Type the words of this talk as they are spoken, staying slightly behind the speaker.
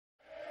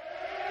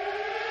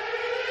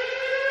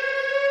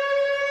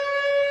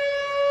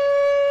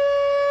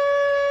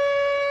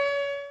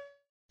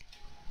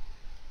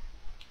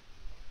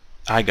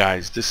Hi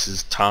guys, this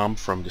is Tom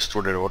from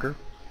Distorted Order,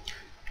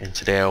 and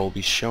today I will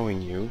be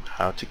showing you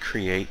how to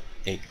create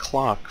a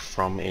clock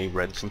from a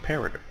Redstone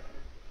Comparator.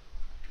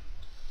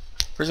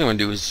 First thing I'm going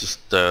to do is just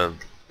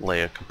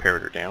lay a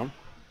comparator down,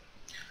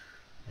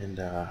 and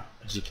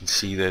as you can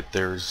see that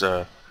there's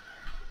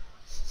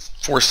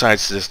 4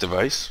 sides to this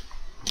device.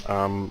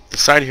 The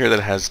side here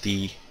that has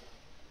the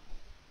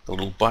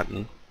little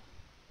button,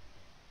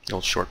 the little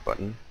short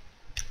button,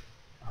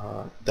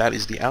 that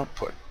is the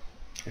output.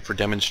 And for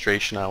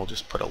demonstration, I will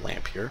just put a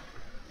lamp here.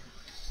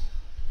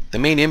 The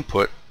main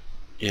input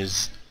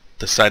is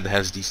the side that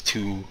has these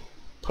 2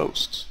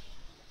 posts.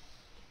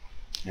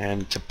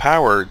 And to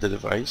power the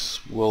device,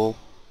 we'll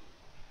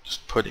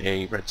just put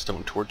a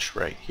redstone torch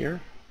right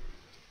here.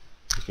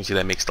 You can see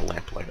that makes the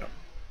lamp light up.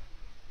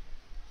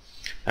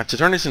 Now to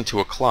turn this into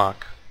a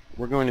clock,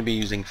 we're going to be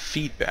using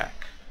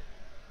feedback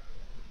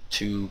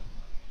to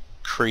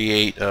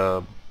create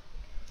a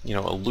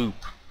loop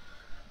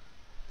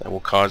that will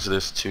cause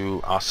this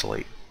to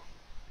oscillate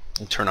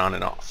and turn on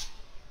and off.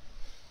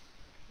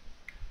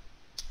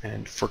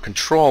 And for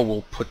control,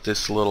 we'll put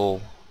this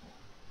little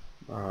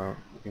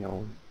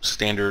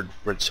standard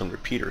redstone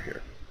repeater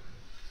here,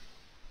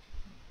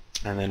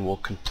 and then we'll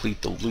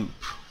complete the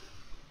loop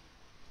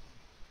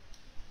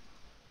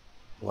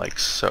like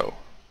so.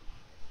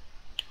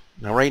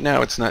 Now right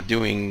now it's not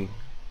doing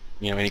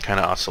any kind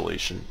of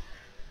oscillation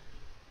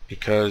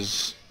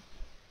because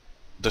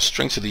the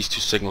strength of these 2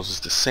 signals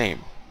is the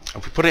same.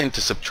 If we put it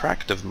into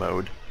subtractive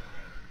mode,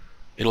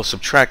 it'll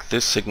subtract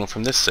this signal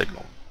from this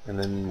signal, and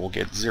then we'll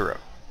get 0,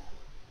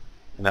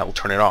 and that will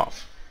turn it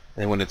off.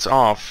 And when it's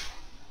off,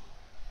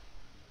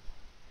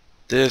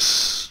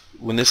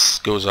 when this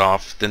goes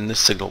off, then this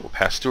signal will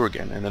pass through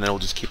again, and then it'll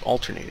just keep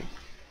alternating,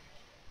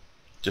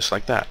 just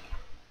like that.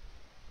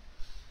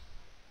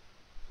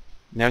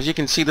 Now as you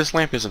can see, this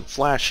lamp isn't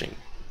flashing,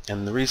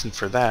 and the reason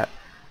for that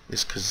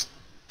is because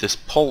this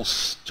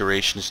pulse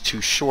duration is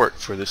too short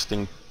for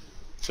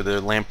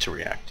the lamp to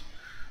react.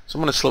 So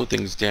I'm going to slow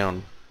things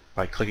down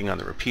by clicking on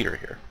the repeater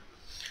here.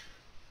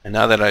 And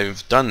now that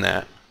I've done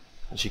that,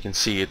 as you can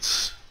see,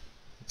 it's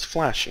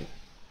flashing.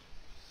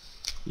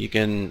 You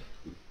can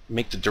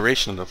make the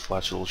duration of the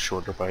flash a little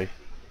shorter by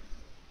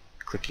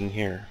clicking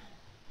here.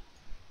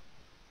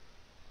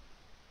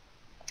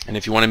 And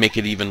if you want to make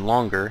it even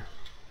longer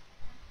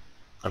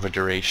of a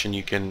duration,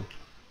 you can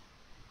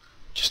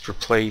just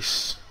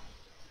replace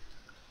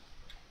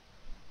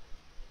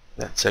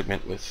that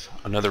segment with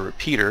another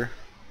repeater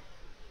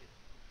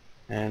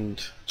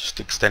and just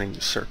extending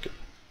the circuit.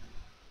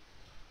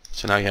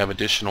 So now you have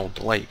additional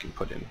delay you can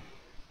put in.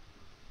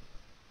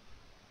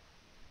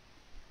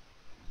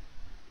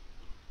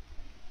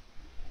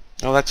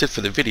 Well, that's it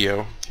for the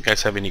video. If you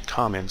guys have any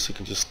comments, you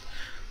can just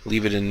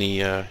leave it in the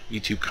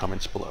YouTube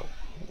comments below.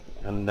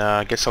 And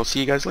I guess I'll see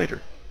you guys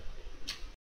later.